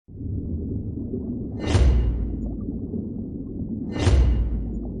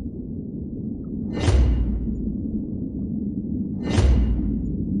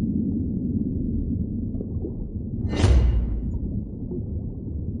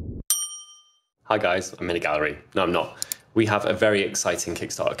Hi guys, I'm in a gallery. No, I'm not. We have a very exciting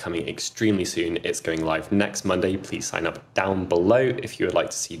Kickstarter coming extremely soon. It's going live next Monday. Please sign up down below if you would like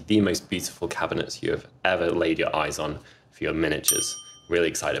to see the most beautiful cabinets you have ever laid your eyes on for your miniatures. Really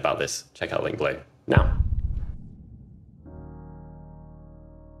excited about this. Check out the link below now.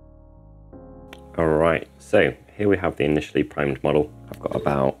 Alright, so here we have the initially primed model. I've got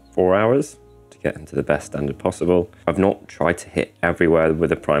about 4 hours to get into the best standard possible. I've not tried to hit everywhere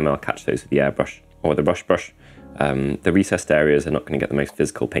with a primer. I'll catch those with the airbrush or the brush. The recessed areas are not going to get the most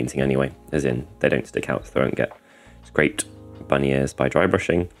physical painting anyway, as in they don't stick out, so they won't get scraped bunny ears by dry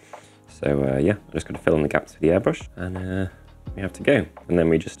brushing. So yeah, I'm just going to fill in the gaps with the airbrush and we have to go. And then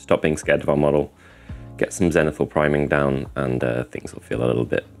we just stop being scared of our model, get some zenithal priming down, and things will feel a little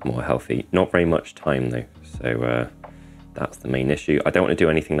bit more healthy. Not very much time though, so that's the main issue. I don't want to do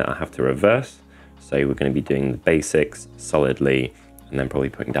anything that I have to reverse, so we're going to be doing the basics solidly, and then probably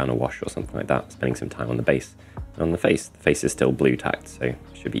putting down a wash or something like that, spending some time on the base and on the face. The face is still blue tacked, so it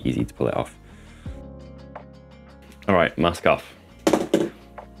should be easy to pull it off. All right, mask off.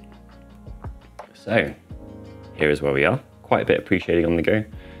 So here is where we are. Quite a bit appreciating on the go.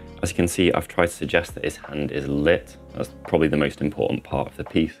 As you can see, I've tried to suggest that his hand is lit. That's probably the most important part of the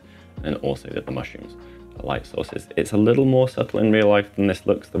piece, and also that the mushrooms are light sources. It's a little more subtle in real life than this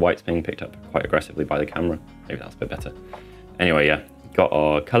looks. The white's being picked up quite aggressively by the camera. Maybe that's a bit better. Anyway, yeah, got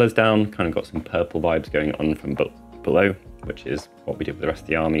our colors down, kind of got some purple vibes going on from below, which is what we did with the rest of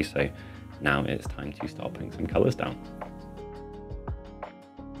the army. So now it's time to start putting some colors down.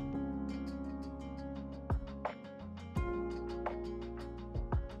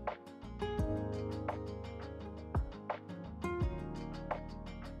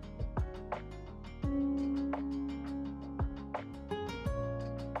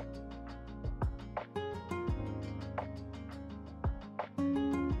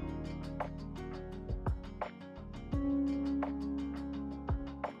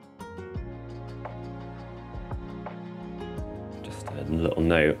 A little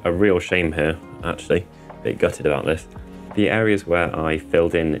note, a real shame here, actually, a bit gutted about this. The areas where I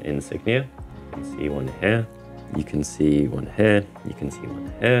filled in insignia, you can see one here, you can see one here, you can see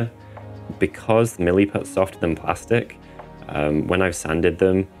one here. Because the milliput's softer than plastic, when I've sanded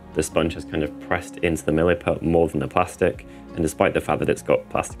them, the sponge has kind of pressed into the milliput more than the plastic, and despite the fact that it's got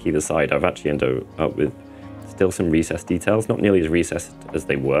plastic either side, I've actually ended up with still some recessed details, not nearly as recessed as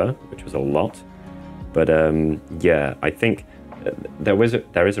they were, which was a lot. But yeah, I think there is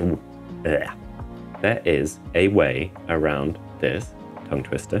a way around this tongue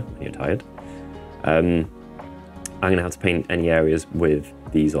twister when you're tired. I'm gonna have to paint any areas with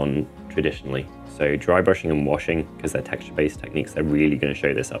these on traditionally. So dry brushing and washing, because they're texture-based techniques, they're really gonna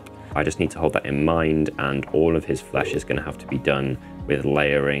show this up. I just need to hold that in mind, and all of his flesh is gonna have to be done with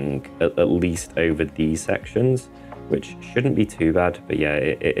layering at least over these sections, which shouldn't be too bad, but yeah,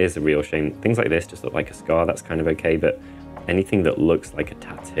 it is a real shame. Things like this just look like a scar, that's kind of okay, but anything that looks like a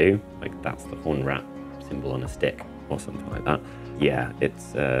tattoo, like that's the horn rat symbol on a stick or something like that, yeah,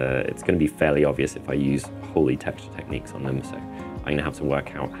 it's going to be fairly obvious if I use wholly texture techniques on them, so I'm going to have to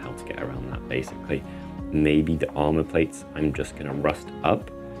work out how to get around that, basically. Maybe the armor plates I'm just going to rust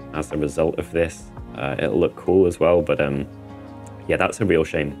up as a result of this. It'll look cool as well, but yeah, that's a real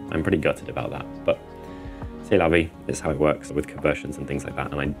shame. I'm pretty gutted about that, but c'est la vie, it's how it works with conversions and things like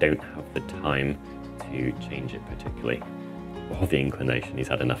that, and I don't have the time to change it particularly. Or the inclination, he's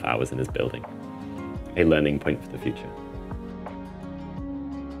had enough hours in his building. A learning point for the future.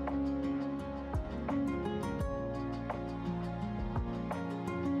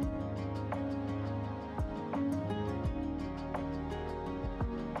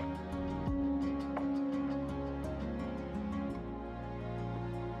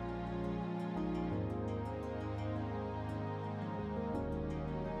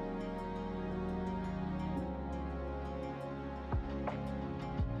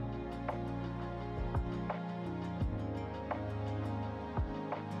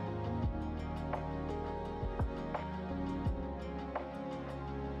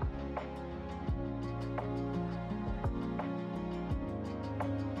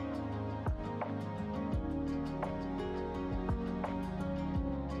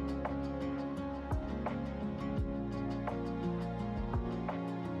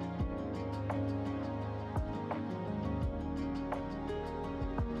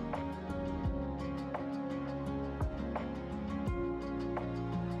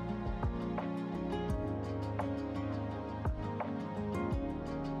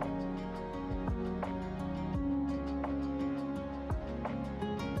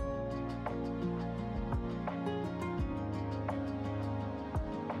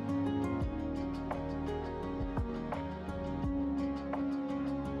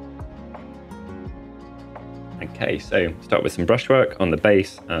 Okay, so start with some brushwork on the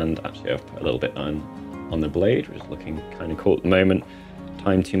base, and actually I've put a little bit on the blade, which is looking kind of cool at the moment.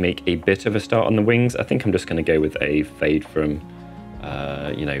 Time to make a bit of a start on the wings. I think I'm just going to go with a fade from,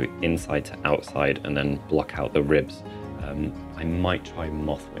 you know, inside to outside and then block out the ribs. I might try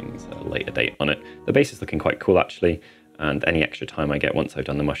moth wings at a later date on it. The base is looking quite cool actually, and any extra time I get once I've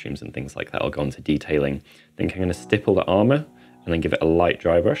done the mushrooms and things like that, I'll go on to detailing. I think I'm going to stipple the armor and then give it a light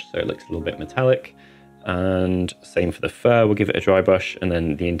dry brush so it looks a little bit metallic. And same for the fur, we'll give it a dry brush, and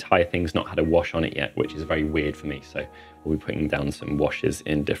then the entire thing's not had a wash on it yet, which is very weird for me. So we'll be putting down some washes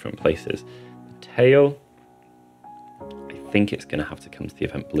in different places. The tail, I think it's gonna have to come to the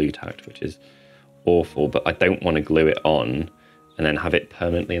event blue tagged, which is awful, but I don't want to glue it on and then have it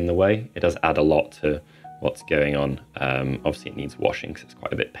permanently in the way. It does add a lot to what's going on. Obviously it needs washing because it's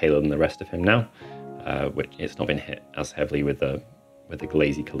quite a bit paler than the rest of him now, which it's not been hit as heavily with the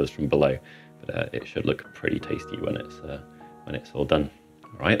glazy colors from below, but it should look pretty tasty when it's all done.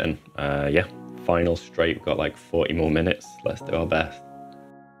 All right then, yeah, final straight. We've got like 40 more minutes. Let's do our best.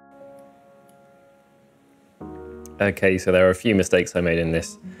 Okay, so there are a few mistakes I made in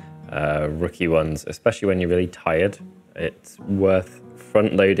this, rookie ones, especially when you're really tired. It's worth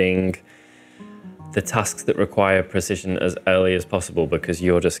front loading the tasks that require precision as early as possible, because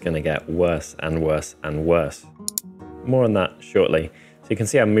you're just going to get worse and worse and worse. More on that shortly. So you can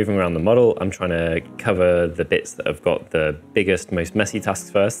see I'm moving around the model. I'm trying to cover the bits that have got the biggest, most messy tasks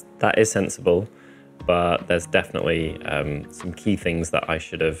first. That is sensible, but there's definitely some key things that I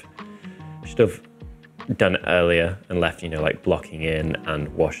should have done earlier and left, you know, like blocking in and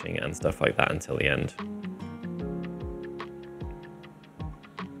washing and stuff like that until the end.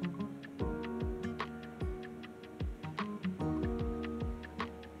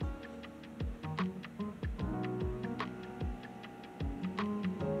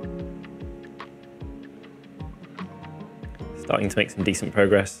 Starting to make some decent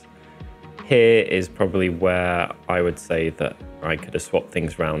progress. Here is probably where I would say that I could have swapped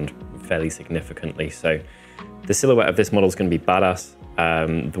things around fairly significantly. So the silhouette of this model is going to be badass.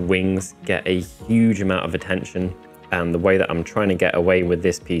 The wings get a huge amount of attention, and the way that I'm trying to get away with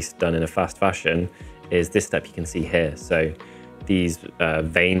this piece done in a fast fashion is this step you can see here. So these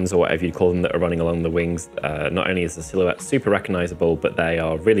veins, or whatever you'd call them, that are running along the wings, not only is the silhouette super recognizable, but they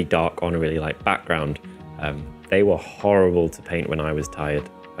are really dark on a really light background. They were horrible to paint when I was tired,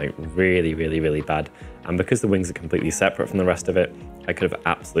 like really, really, really bad. And because the wings are completely separate from the rest of it, I could have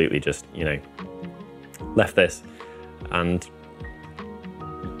absolutely just, you know, left this and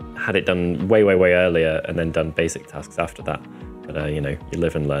had it done way, way, way earlier and then done basic tasks after that. But, you know, you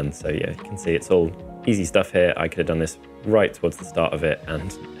live and learn. So yeah, you can see it's all easy stuff here. I could have done this right towards the start of it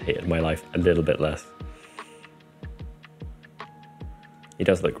and hated my life a little bit less. He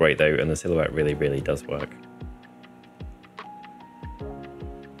does look great though, and the silhouette really, really does work.